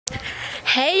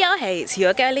Hey y'all, hey, it's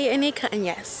your girl Leaya Anika, and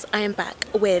yes, I am back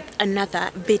with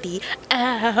another video.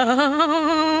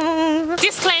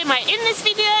 Disclaimer, in this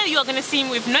video you're gonna see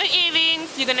me with no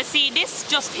earrings. You're gonna see this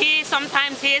just here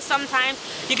sometimes.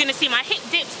 You're gonna see my hip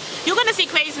dips, you're gonna see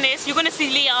craziness, you're gonna see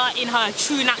Leah in her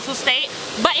true natural state,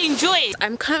 but enjoy.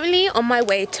 I'm currently on my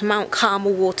way to Mt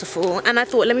Carmel waterfall, and I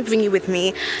thought, let me bring you with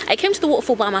me. I came to the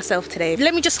waterfall by myself today.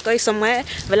 Let me just go somewhere,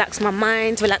 relax my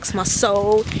mind, relax my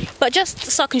soul, but just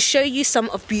so I can show you some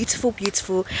of beautiful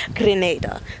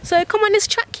Grenada. So come on this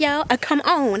track, y'all. Come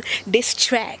on this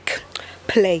track.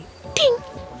 Play. Ding.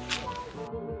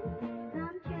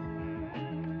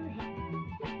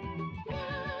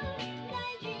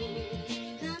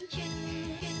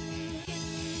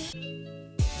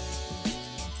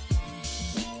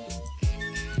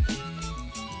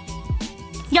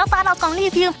 Y'all thought I was gonna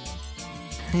leave you?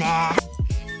 Nah.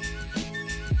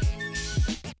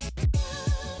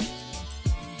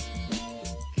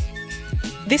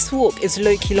 This walk is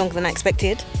low-key longer than I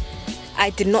expected. I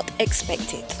did not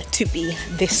expect it to be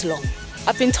this long.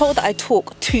 I've been told that I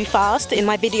talk too fast in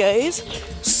my videos,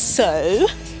 so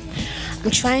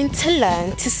I'm trying to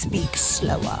learn to speak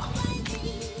slower.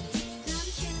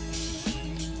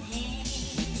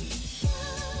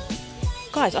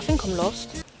 Guys, I think I'm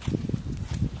lost.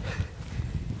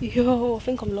 Yo, I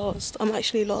think I'm lost. I'm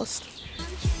actually lost.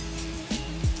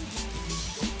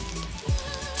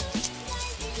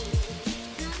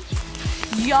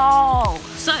 Yo,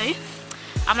 so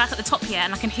I'm like at the top here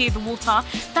and I can hear the water.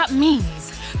 That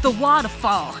means the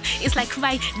waterfall is like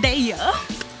right there.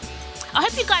 I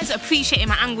hope you guys are appreciating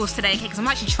my angles today, okay, because I'm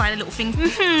actually trying a little thing.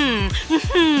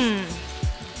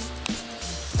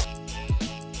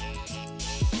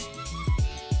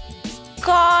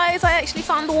 Guys, I actually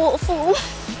found the waterfall.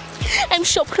 I'm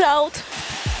so proud.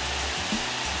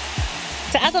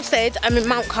 So as I've said, I'm in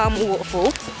Mt Carmel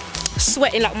waterfall.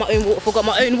 Sweating like my own waterfall. Got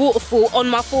my own waterfall on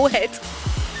my forehead.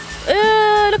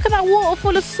 Look at that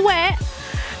waterfall of sweat.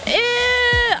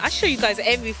 I show you guys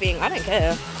everything. I don't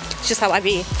care. It's just how I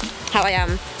be. How I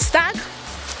am. Stag.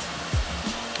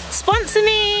 Sponsor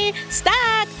me.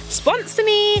 Stag. Sponsor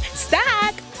me.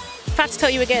 Stag. If I have to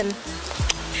tell you again.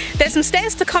 There's some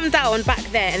stairs to come down back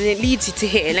there and it leads you to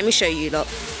here. Let me show you, look.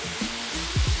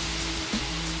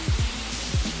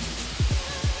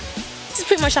 This is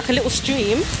pretty much like a little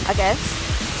stream, I guess.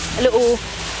 A little,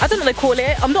 I don't know what they call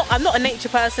it. I'm not a nature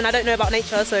person. I don't know about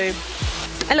nature, so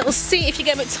a little seat if you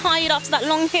get a bit tired after that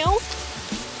long hill.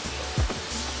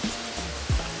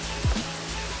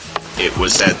 It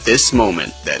was at this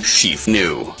moment that she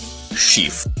knew she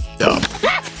f***ed up.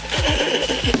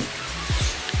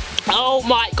 Oh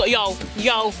my god, yo.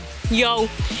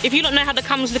 If you don't know how the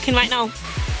camera's looking right now.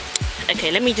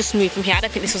 Okay, let me just move from here. I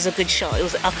don't think this was a good shot. It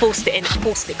was, I forced it in,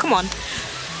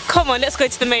 Come on, let's go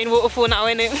to the main waterfall now,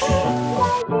 innit?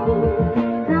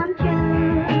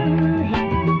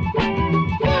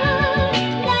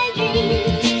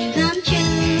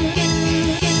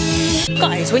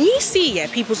 Guys, when you see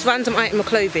people's random item of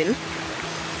clothing,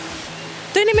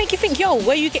 don't it make you think, yo,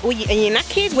 are you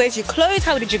knackered? Where's your clothes?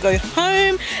 How did you go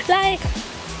home? Like,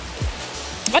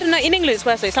 I don't know, in England it's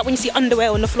worse. It's like when you see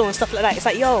underwear on the floor and stuff like that. It's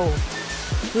like, yo,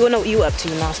 we all know what you up to,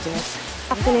 you nastiness.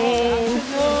 Happening.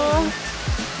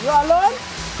 You alone?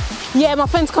 Yeah, my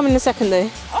friend's coming in a second though.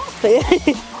 Oh.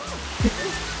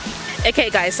 Okay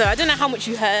guys, so I don't know how much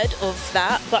you heard of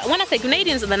that, but when I say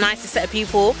Grenadians are the nicest set of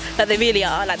people that they really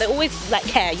are, like they always like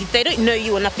care. They don't know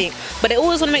you or nothing, but they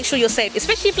always want to make sure you're safe,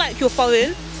 especially if like you're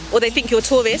foreign or they think you're a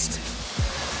tourist.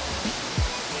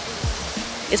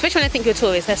 Especially when they think you're a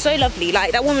tourist, they're so lovely.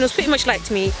 Like that woman was pretty much like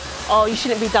to me, oh, you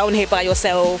shouldn't be down here by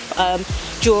yourself.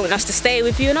 Do you want us to stay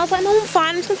with you? And I was like, no, I'm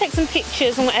fine. I'm just gonna take some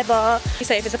pictures and whatever.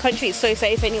 Safe. It's a country. It's so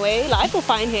safe anyway. Like I feel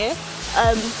fine here.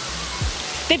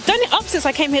 They've done it up since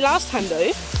I came here last time though,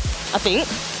 I think.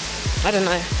 I don't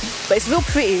know. But it's real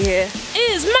pretty here.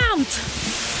 It is Mt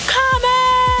Carmel!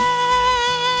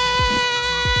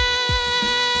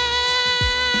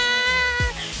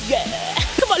 Yeah!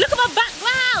 Come on, look at my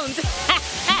background!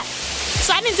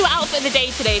 So I didn't do an outfit of the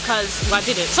day today because, well, I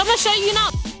didn't. So I'm gonna show you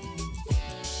now.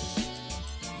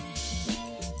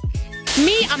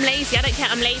 Me, I'm lazy. I don't care,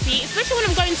 I'm lazy. Especially when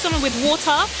I'm going somewhere with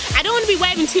water. I don't want to be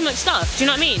wearing too much stuff. Do you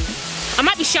know what I mean? I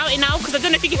might be shouting now because I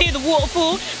don't know if you can hear the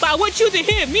waterfall, but I want you to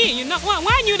hear me. You know, why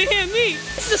want you to hear me?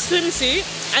 This is a swimsuit.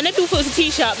 I know people thought it was a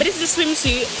t-shirt, but this is a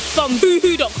swimsuit from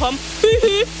boohoo.com.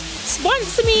 Boohoo,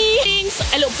 sponsor me.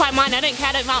 A little Primani. I don't care.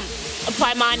 I don't want a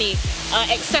Primani.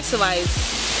 Accessorize.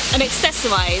 An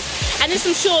accessorize. And then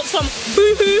some shorts from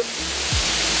Boohoo.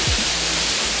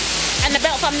 And the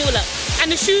belt from New Look.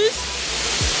 And the shoes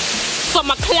from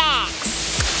my Clarks.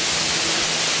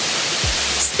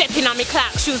 stepping on me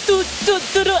clack shoes. Do,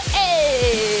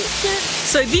 hey.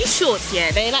 So these shorts,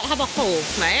 yeah, they like have a hole,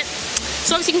 right?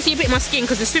 So obviously you can see a bit of my skin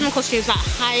because the swimming costume is like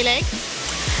high leg.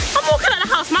 I'm walking out of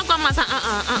the house, my grandma's like,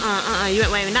 you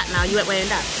ain't wearing that now, you ain't wearing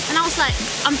that. And I was like,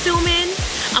 I'm filming,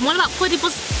 I'm all about body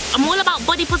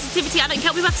positivity, I don't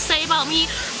care what you have to say about me.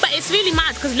 But it's really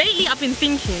mad because lately I've been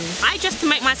thinking, I dress to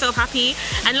make myself happy,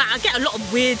 and like I get a lot of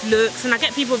weird looks and I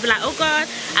get people be like, oh god,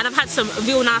 and I've had some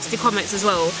real nasty comments as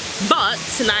well. But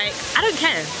like, I don't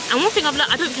care. And one thing I've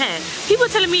learned, I don't care. People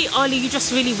are telling me, Ollie, you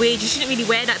dress really weird, you shouldn't really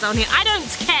wear that down here. I don't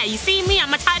care. You see me,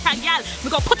 I'm a type of gal.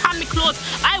 We got to put on my clothes.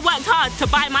 I worked hard to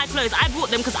buy my clothes. I bought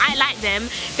them because I like them.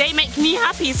 They make me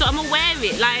happy, so I'm gonna wear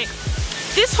it. Like,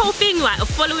 this whole thing, right, of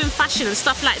following fashion and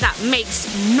stuff like that makes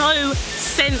no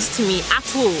sense to me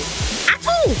at all. At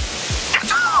all!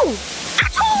 At all!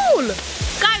 At all!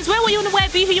 Guys, wear what you want to wear,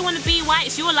 be who you want to be, right?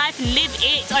 It's your life, live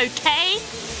it, okay?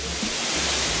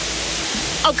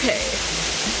 Okay.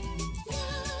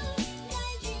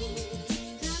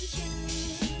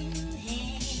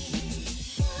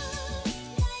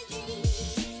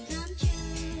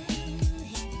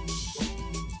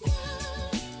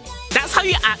 That's how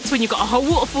you act when you've got a whole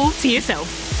waterfall to yourself.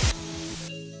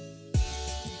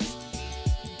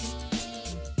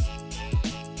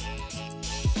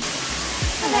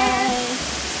 Hello.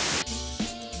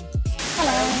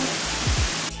 Hello.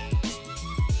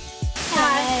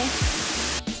 Hi.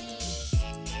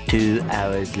 2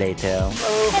 hours later.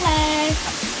 Hello.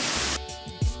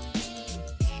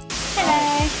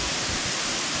 Hello.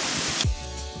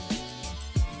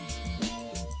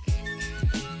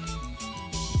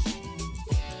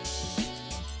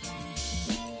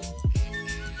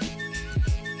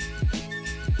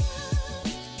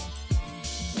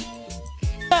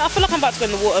 I feel like I'm about to go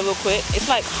in the water real quick. It's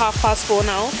like 4:30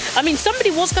 now. I mean, somebody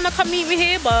was gonna come meet me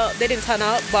here, but they didn't turn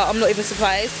up. But I'm not even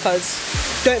surprised because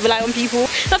don't rely on people.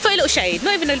 So I throw a little shade,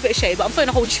 not even a little bit of shade, but I'm throwing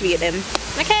a whole tree at them.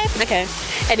 Okay, okay.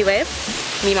 Anyway,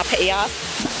 me and my petty ass.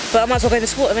 But I might as well go in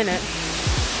this water, innit?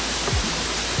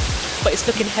 But it's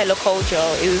looking hella cold,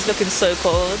 y'all. It was looking so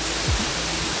cold.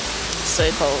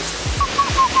 So cold.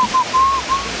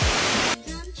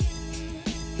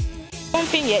 One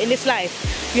thing, yeah, in this life,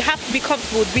 you have to be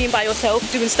comfortable with being by yourself,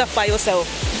 doing stuff by yourself.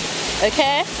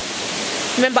 Okay?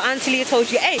 Remember Auntie Leah told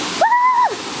you, hey,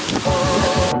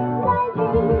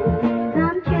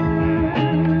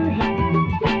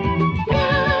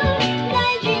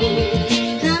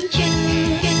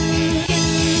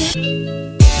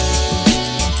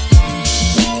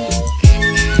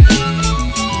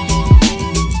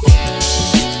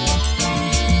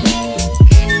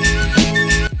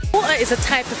 water is a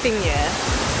type of thing, yeah.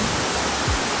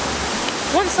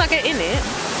 Once I get in it,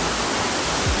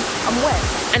 I'm wet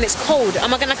and it's cold.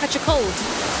 Am I gonna catch a cold?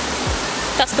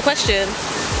 That's the question.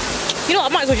 You know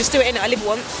what, I might as well just do it in it. I live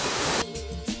once.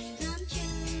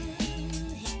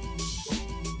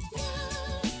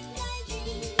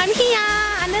 I'm here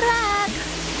on the rock.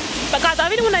 But guys, I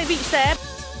really want to reach there.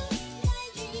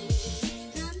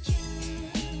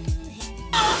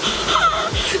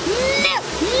 No.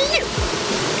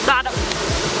 God.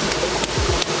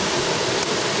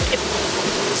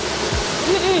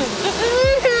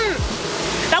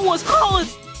 That was cold.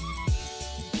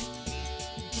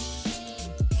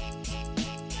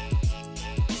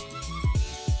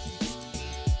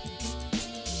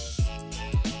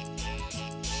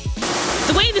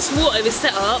 The way this water is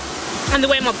set up, and the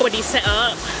way my body's set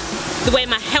up, the way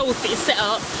my health is set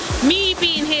up, me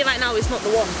being here right now is not the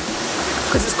one.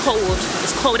 Because it's cold.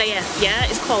 It's cold AF, yeah?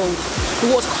 It's cold. The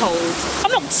water's cold.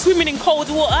 I'm not swimming in cold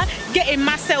water, getting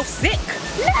myself sick.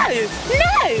 No,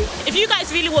 no. If you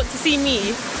guys really want to see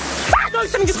me, no,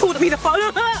 something just called at me the phone.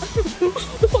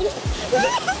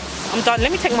 I'm done.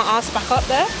 Let me take my ass back up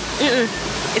there.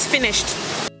 It's finished.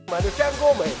 Man, you can't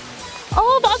go, man.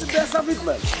 Oh, but There's a bit,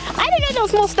 man. I didn't know there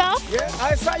was more stuff. Yeah,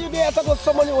 I saw you there. I thought it was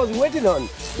someone you was waiting on.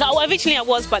 No, well, originally I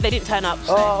was, but they didn't turn up.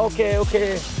 So. Oh, okay,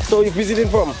 okay. So you're visiting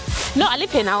from? No, I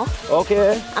live here now.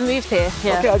 Okay. I moved here,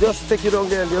 yeah. Okay, I'll just take you down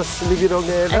there and just leave you down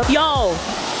there. Yo.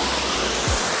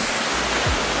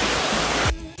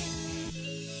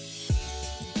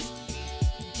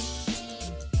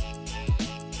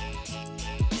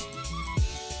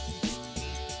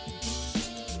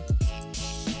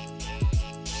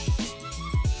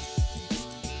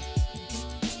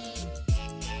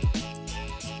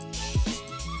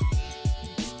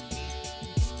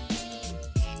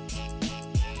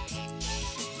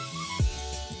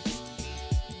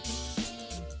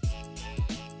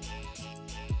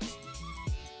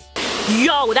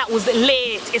 Yo, that was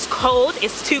lit. It's cold.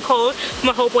 It's too cold for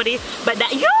my whole body. But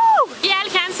that, yo! Y'all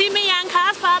can see me and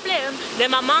cause problem. them.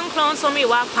 Them a man clown, so me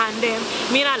walk on them.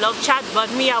 Me not love chat,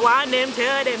 but me I want them.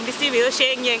 Tell them this is real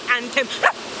Sheng Yang anthem.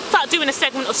 Start doing a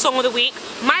segment of Song of the Week.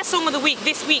 My Song of the Week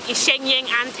this week is Sheng Yang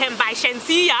Anthem by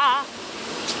Shensia.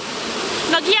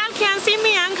 No girl can see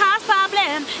me and cause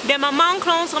problem. Them a man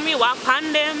clown, so me walk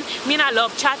on them. Me not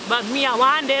love chat, but me I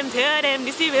want them. Tell them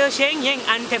this is real Sheng Yang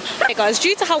anthem. Hey guys,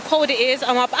 due to how cold it is,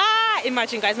 I'm up.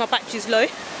 Imagine guys, my battery's low.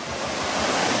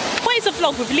 What is a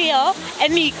vlog with Leaya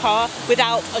Anika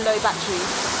without a low battery?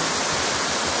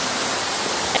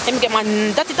 Let me get my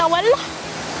dirty towel and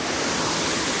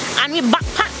my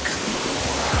backpack.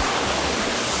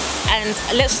 And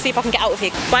let's see if I can get out of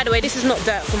here. By the way, this is not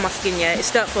dirt from my skin yet, it's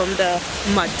dirt from the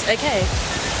mud, okay?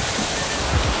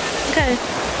 Okay.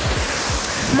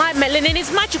 My melanin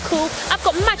is magical. I've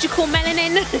got magical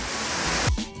melanin.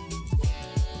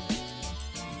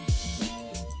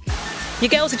 Your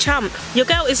girl's a champ. Your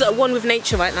girl is at one with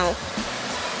nature right now,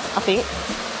 I think.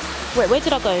 Wait, where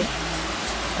did I go? I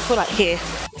feel like here.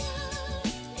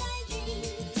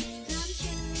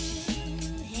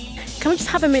 Can we just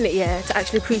have a minute, yeah, to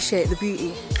actually appreciate the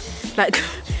beauty? Like,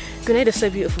 Grenada's so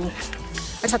beautiful.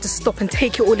 I just had to stop and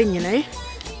take it all in, you know?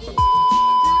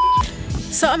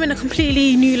 So I'm in a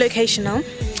completely new location now.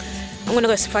 I'm gonna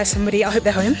go surprise somebody. I hope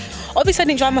they're home. Obviously I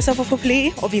didn't dry myself off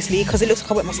properly, obviously, because it looks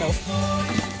like I wet myself.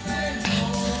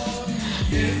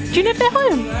 Do you know if they're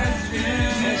home?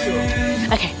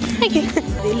 Okay, thank you.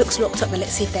 It looks locked up, but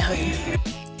let's see if they're home.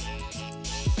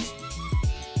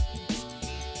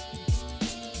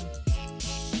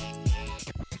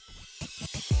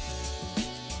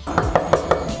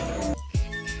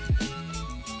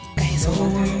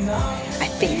 I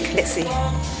think, let's see.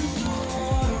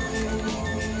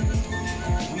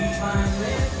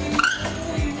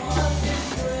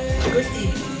 Good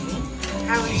evening.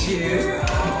 How is you?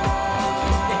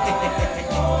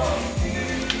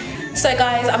 So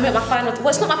guys, I'm at my final, well,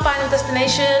 it's not my final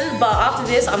destination, but after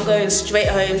this I'm going straight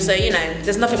home, so you know,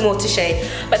 there's nothing more to say.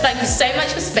 But thank you so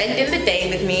much for spending the day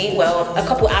with me, well, a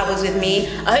couple hours with me.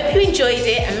 I hope you enjoyed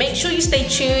it, and make sure you stay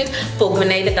tuned for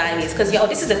Grenada Diaries, because yo,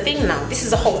 this is a thing now. This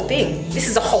is a whole thing. This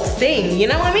is a whole thing, you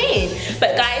know what I mean?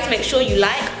 But guys, make sure you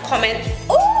like, comment,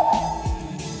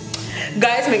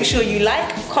 guys, make sure you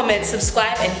like, comment,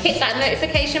 subscribe, and hit that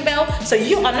notification bell so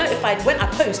you are notified when I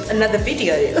post another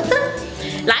video.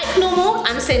 Like normal,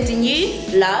 I'm sending you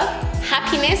love,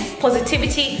 happiness,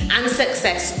 positivity, and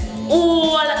success.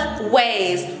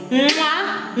 Always.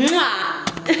 Mwah,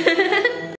 mwah.